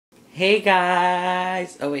Hey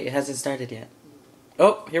guys! Oh wait, it hasn't started yet.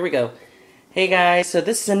 Oh, here we go. Hey guys, so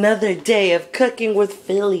this is another day of cooking with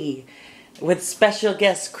Philly with special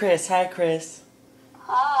guest Chris. Hi Chris.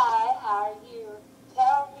 Hi, how are you?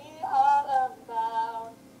 Tell me all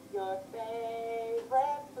about your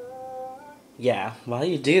favorite food. Yeah, while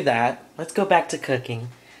you do that, let's go back to cooking.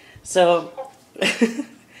 So,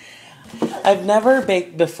 I've never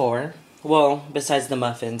baked before. Well, besides the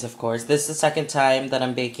muffins, of course. This is the second time that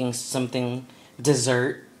I'm baking something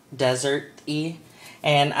desert-y.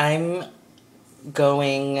 And I'm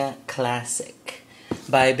going classic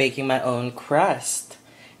by baking my own crust.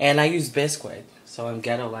 And I use Biscuit, so I'm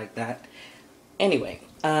ghetto like that. Anyway,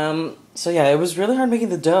 so yeah, it was really hard making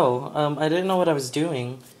the dough. I didn't know what I was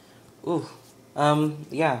doing. Ooh,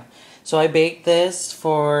 yeah. So I baked this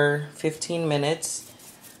for 15 minutes.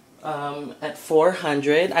 At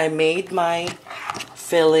 400. I made my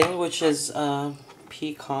filling, which is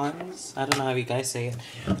pecans. I don't know how you guys say it.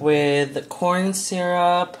 With corn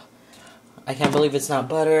syrup. I can't believe it's not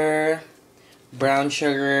butter. Brown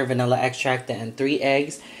sugar, vanilla extract, and 3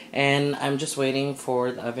 eggs. And I'm just waiting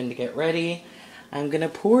for the oven to get ready. I'm gonna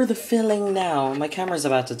pour the filling now. My camera's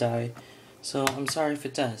about to die, so I'm sorry if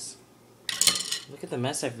it does. Look at the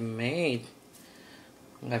mess I've made.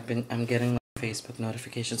 I'm getting Facebook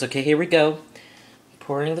notifications. Okay, here we go.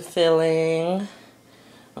 Pouring the filling.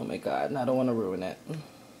 Oh my god, I don't want to ruin it.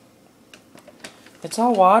 It's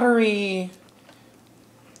all watery.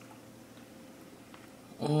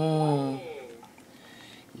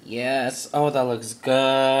 Yes. Oh, that looks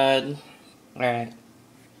good. Alright.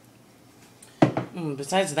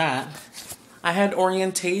 Besides that, I had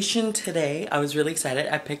orientation today. I was really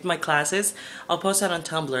excited. I picked my classes. I'll post that on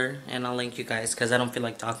Tumblr and I'll link you guys because I don't feel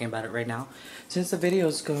like talking about it right now since the video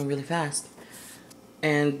is going really fast.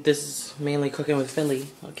 And this is mainly cooking with Philly.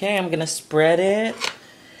 Okay, I'm gonna spread it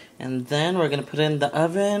and then we're gonna put it in the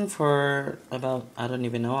oven for about, I don't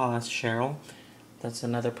even know, I'll ask Cheryl. That's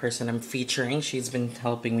another person I'm featuring. She's been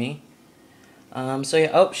helping me. So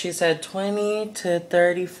yeah, oh, she said 20 to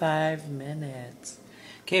 35 minutes.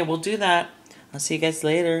 Okay, we'll do that. I'll see you guys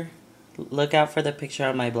later. Look out for the picture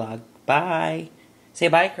on my blog. Bye. Say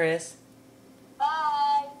bye, Chris.